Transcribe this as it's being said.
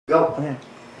Go.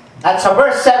 At sa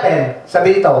verse 7,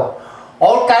 sabi dito,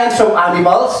 all kinds of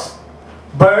animals,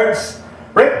 birds,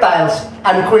 reptiles,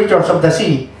 and creatures of the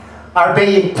sea are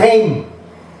being tamed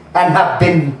and have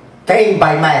been tamed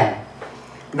by man.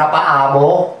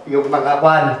 Napaamo yung mga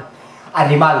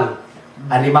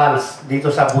animals dito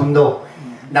sa mundo.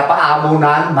 Napaamo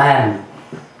na man.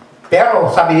 Pero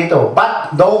sabi dito,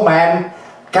 but no man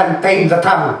can tame the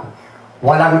tongue.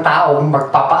 Walang taong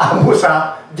magpapaamo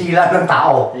sa dila ng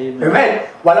tao. Amen. Amen.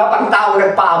 Wala pang tao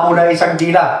nagpaamo ng isang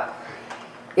dila.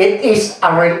 It is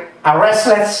a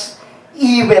restless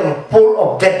evil full of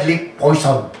deadly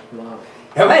poison. Wow.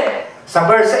 Amen. Sa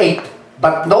verse 8,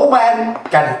 but no man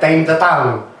can tame the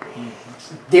tongue.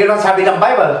 Di yun ang sabi ng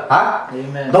Bible, ha?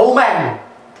 Amen. No man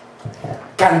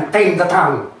can tame the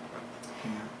tongue.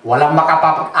 Walang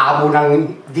makapapag-amo ng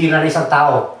dila ng isang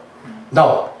tao.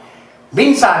 No.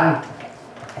 Minsan,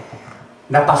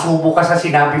 napasubo ka sa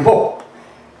sinabi mo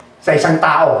sa isang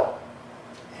tao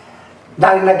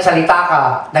dahil nagsalita ka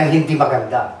ng hindi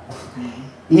maganda.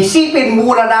 Isipin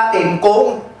muna natin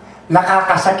kung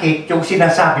nakakasakit yung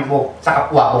sinasabi mo sa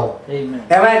kapwa mo. Amen.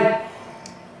 Amen.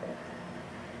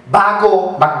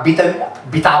 Bago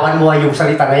bitawan mo yung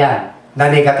salita na yan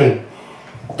na negative.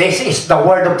 This is the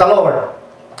word of the Lord.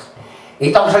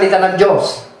 Ito ang salita ng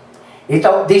Diyos.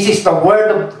 This is the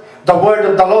word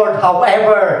of the Lord.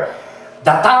 However,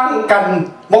 the tongue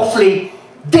can mostly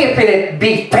definitely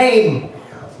be tamed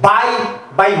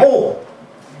by who?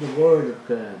 The word of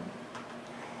God.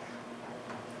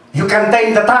 You can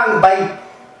tame the tongue by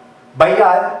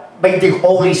the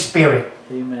Holy Spirit.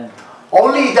 Amen.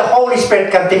 Only the Holy Spirit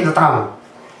can tame the tongue.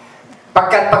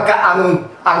 Pagka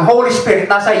ang Holy Spirit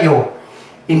nasa iyo,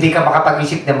 hindi ka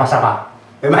makapag-isip ng masama.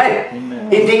 Amen? Amen.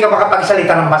 Hindi ka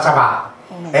makapagsalita ng masama.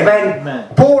 Amen? Amen.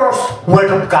 Puros Word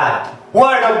of God.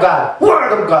 Word of God,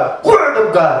 Word of God, Word of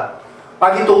God.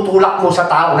 Pag itutulak mo sa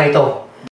tao na ito,